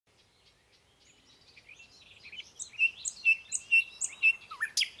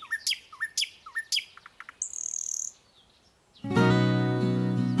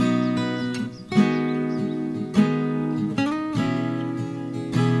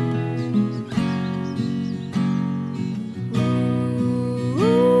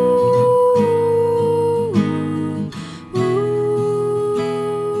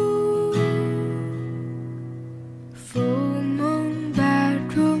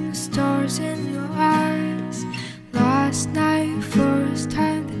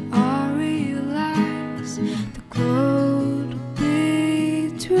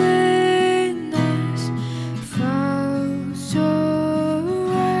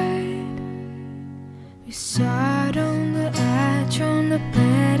You sat on the edge on the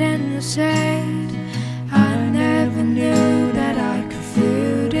bed and you said, I never knew that I could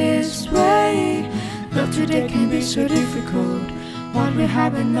feel this way. Love today can be so difficult. What we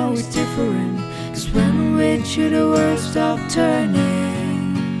haven't know is different. Cause when we're with you the world stop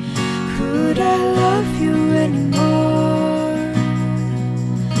turning. Could I love you anymore?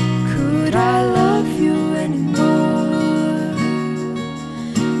 Could I love you anymore?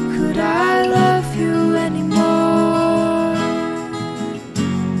 Could I love you anymore?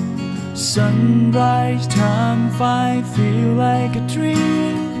 Sunrise time, I feel like a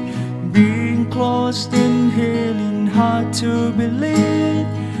dream. Being close and healing, hard to believe.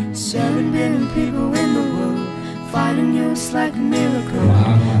 7 billion people in the world, finding you is like a miracle.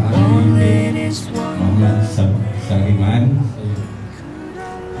 Only this one. Muhammad Sariman.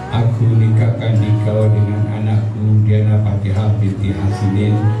 Aku nikahkan dikau dengan anakku Diana Fatihah binti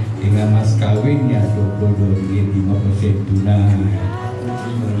Hasinin dengan mas kawinnya RM22.50 tunai.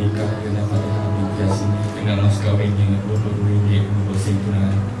 Menikah dengan Fatihah binti Hasinin dengan mas kawinnya RM22.50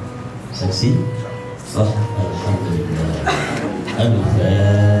 tunai. Saksi sah. Alhamdulillah.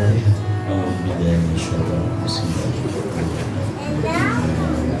 Al-Fatihah. Alhamdulillah.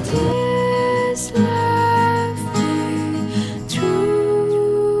 This love be true.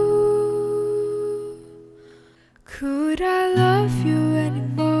 Could I love you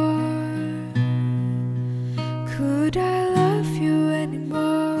anymore? Could I love you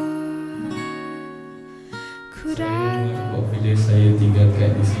anymore? Could I? Bila saya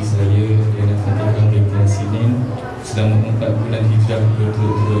tinggalkan isteri saya Diana Fatihah binti Hasinin selama 4 bulan hijrah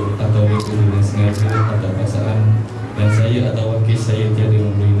berturut-turut atau dengan sengaja atau paksaan, dan saya atau wakil saya tiada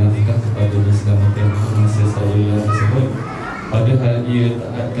memberi nafkah kepada dia selama tempoh masa saya yang tersebut. Padahal ia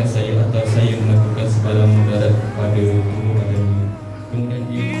taatkan saya atau saya melakukan sebarang mudarat kepada tubuh badannya. Kemudian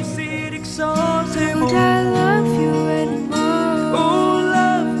ia Could I love you anymore? Oh,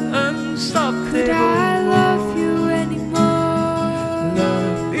 love unstoppable. Could I love you anymore?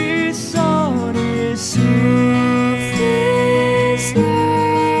 Love is all this is. This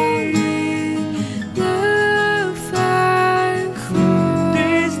lonely love find for.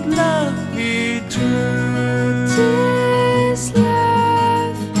 This love be true. This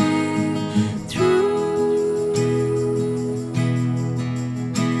love be true.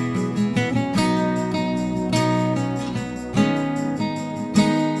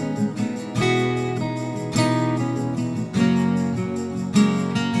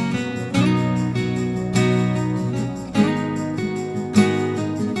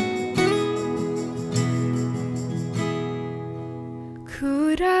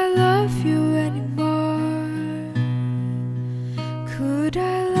 Could I love you anymore? Could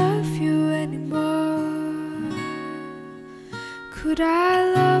I love you anymore? Could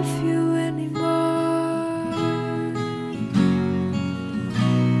I love you